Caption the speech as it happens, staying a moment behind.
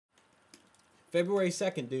February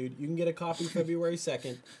 2nd, dude. You can get a copy February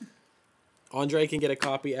 2nd. Andre can get a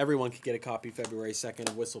copy. Everyone can get a copy February 2nd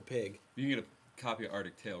of Whistle Pig. You can get a copy of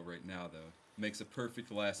Arctic Tail right now, though. Makes a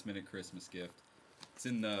perfect last-minute Christmas gift. It's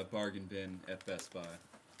in the bargain bin at Best Buy.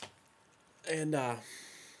 And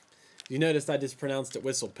you noticed I just pronounced it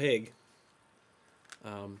Whistle Pig.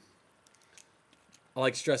 I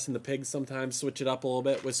like stressing the pig sometimes. Switch it up a little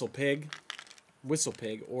bit. Whistle Pig. Whistle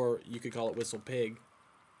Pig, or you could call it Whistle Pig.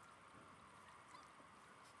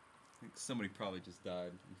 I think somebody probably just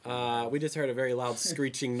died. We just heard a very loud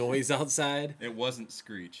screeching noise outside. It wasn't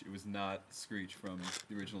Screech. It was not Screech from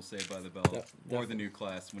the original Saved by the Bell or the new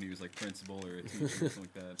class when he was like principal or a teacher or something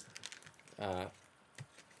like that.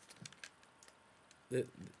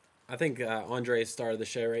 I think Andre started the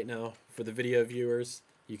show right now. For the video viewers,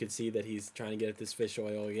 you can see that he's trying to get at this fish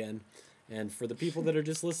oil again. And for the people that are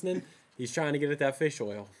just listening, he's trying to get at that fish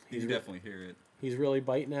oil. You can definitely hear it. He's really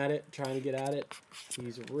biting at it, trying to get at it.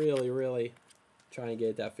 He's really, really trying to get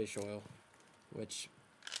at that fish oil, which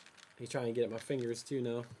he's trying to get at my fingers too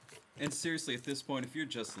now. And seriously, at this point, if you're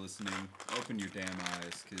just listening, open your damn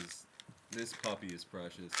eyes, because this puppy is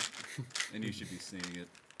precious, and you should be seeing it.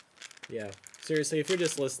 Yeah, seriously, if you're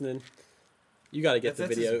just listening, you got to get the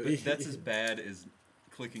video. That's as bad as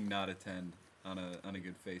clicking not attend on a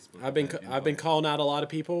good Facebook. I've been calling out a lot of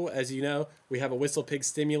people. As you know, we have a Whistle Pig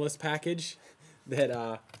stimulus package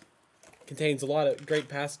that contains a lot of great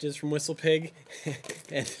passages from Whistle Pig.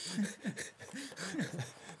 And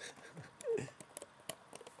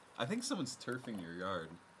I think someone's turfing your yard.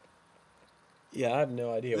 Yeah, I have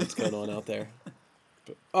no idea what's going on out there.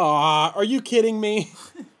 Are you kidding me?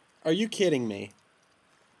 Are you kidding me?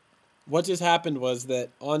 What just happened was that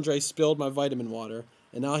Andre spilled my vitamin water,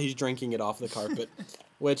 and now he's drinking it off the carpet,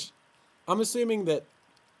 which I'm assuming that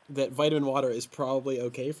vitamin water is probably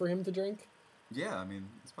okay for him to drink. Yeah, I mean,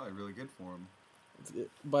 it's probably really good for him.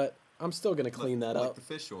 But I'm still going to clean that up. Like the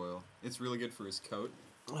fish oil. It's really good for his coat.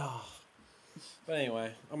 Oh. But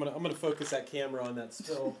anyway, I'm gonna focus that camera on that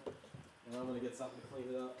spill, and I'm going to get something to clean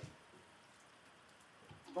it up.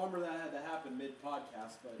 Bummer that had to happen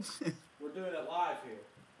mid-podcast, but we're doing it live here.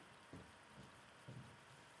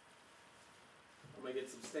 I'm going to get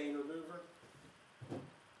some stain remover.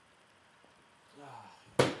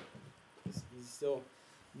 He's still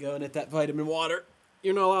going at that vitamin water.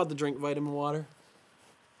 You're not allowed to drink vitamin water.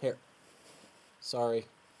 Here. Sorry.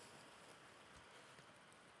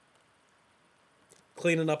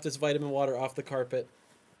 Cleaning up this vitamin water off the carpet.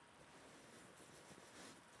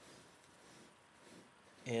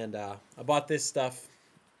 And I bought this stuff,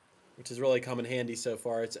 which has really come in handy so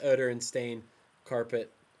far. It's odor and stain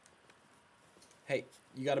carpet. Hey,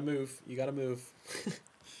 you gotta move. You gotta move.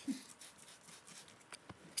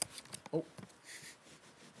 Oh.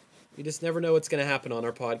 You just never know what's gonna happen on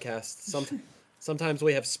our podcast. Sometimes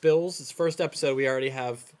we have spills. This first episode we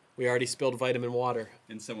already spilled vitamin water.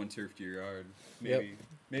 And someone turfed your yard.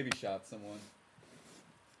 Maybe shot someone.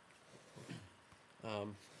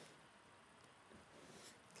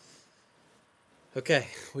 Okay,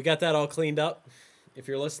 we got that all cleaned up. If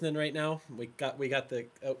you're listening right now, we got the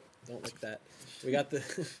don't lick that. We got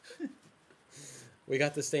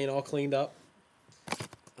the stain all cleaned up.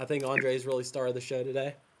 I think Andre's really started the show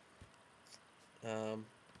today.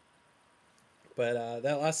 But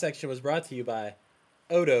that last section was brought to you by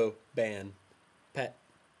Odo Ban Pet.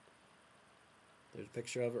 There's a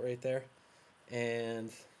picture of it right there.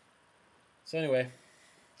 And so anyway,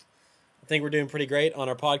 I think we're doing pretty great on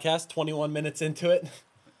our podcast, 21 minutes into it.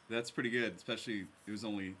 That's pretty good, especially it was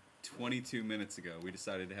only 22 minutes ago we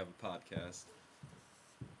decided to have a podcast.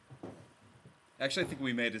 Actually, I think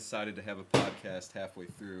we may have decided to have a podcast halfway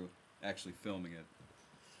through actually filming it.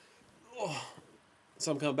 Oh.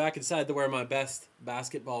 So I'm coming back and decided to wear my best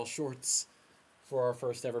basketball shorts for our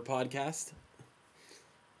first ever podcast.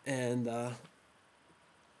 And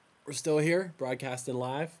we're still here, broadcasting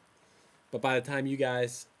live. But by the time you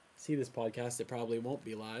guys see this podcast, it probably won't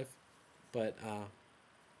be live. But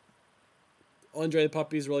Andre the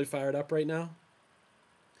puppy is really fired up right now.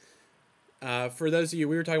 For those of you,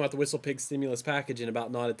 we were talking about the Whistle Pig stimulus package and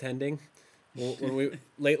about not attending.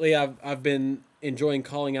 Lately, I've been enjoying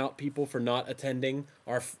calling out people for not attending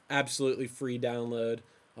our absolutely free download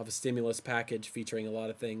of a stimulus package featuring a lot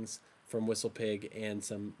of things from Whistle Pig and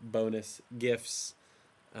some bonus gifts.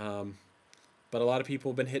 But a lot of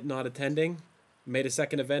people have been hit not attending. Made a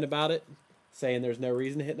second event about it, saying there's no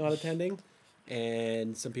reason to hit not attending,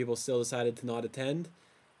 and some people still decided to not attend.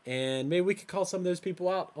 And maybe we could call some of those people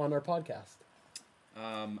out on our podcast.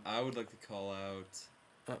 I would like to call out.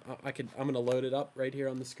 I'm gonna load it up right here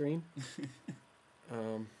on the screen.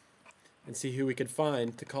 and see who we could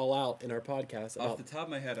find to call out in our podcast. Off the top of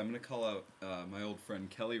my head, I'm going to call out my old friend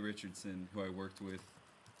Kelly Richardson, who I worked with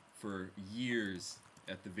for years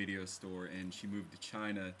at the video store, and she moved to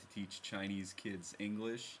China to teach Chinese kids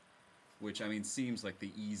English, which, I mean, seems like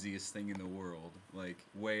the easiest thing in the world. Like,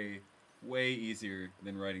 way, way easier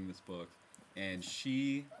than writing this book. And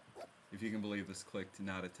she, if you can believe this, clicked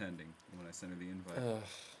not attending when I sent her the invite.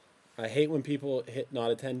 I hate when people hit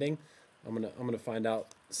not attending. I'm gonna find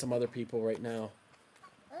out some other people right now.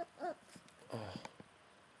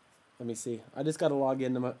 Let me see. I just got to log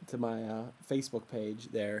into my Facebook page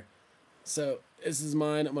there. So this is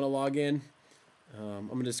mine. I'm gonna log in. I'm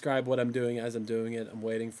gonna describe what I'm doing as I'm doing it. I'm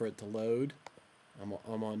waiting for it to load.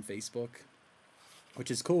 I'm on Facebook,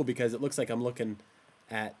 which is cool because it looks like I'm looking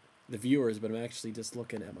at the viewers, but I'm actually just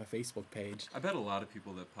looking at my Facebook page. I bet a lot of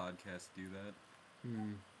people that podcast do that.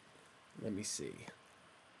 Let me see.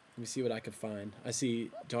 Let me see what I could find. I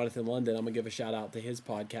see Jonathan London. I'm gonna give a shout out to his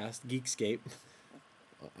podcast, Geekscape.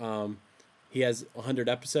 He has 100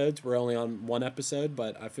 episodes. We're only on one episode,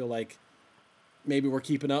 but I feel like maybe we're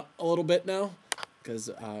keeping up a little bit now because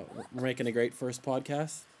we're making a great first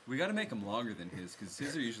podcast. We got to make them longer than his because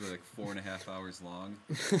his are usually like 4.5 hours long.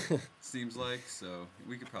 Seems like, so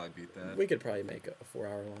we could probably beat that. We could probably make a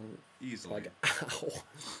 4-hour long easily. Ow.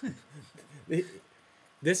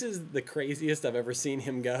 This is the craziest I've ever seen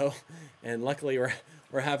him go, and luckily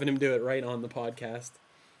we're having him do it right on the podcast.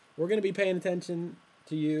 We're going to be paying attention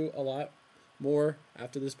to you a lot more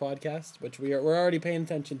after this podcast, which we're already paying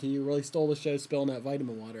attention to you. Really stole the show spilling that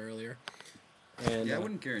vitamin water earlier. And yeah, I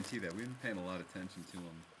wouldn't guarantee that. We've been paying a lot of attention to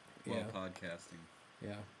him while podcasting.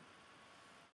 Yeah.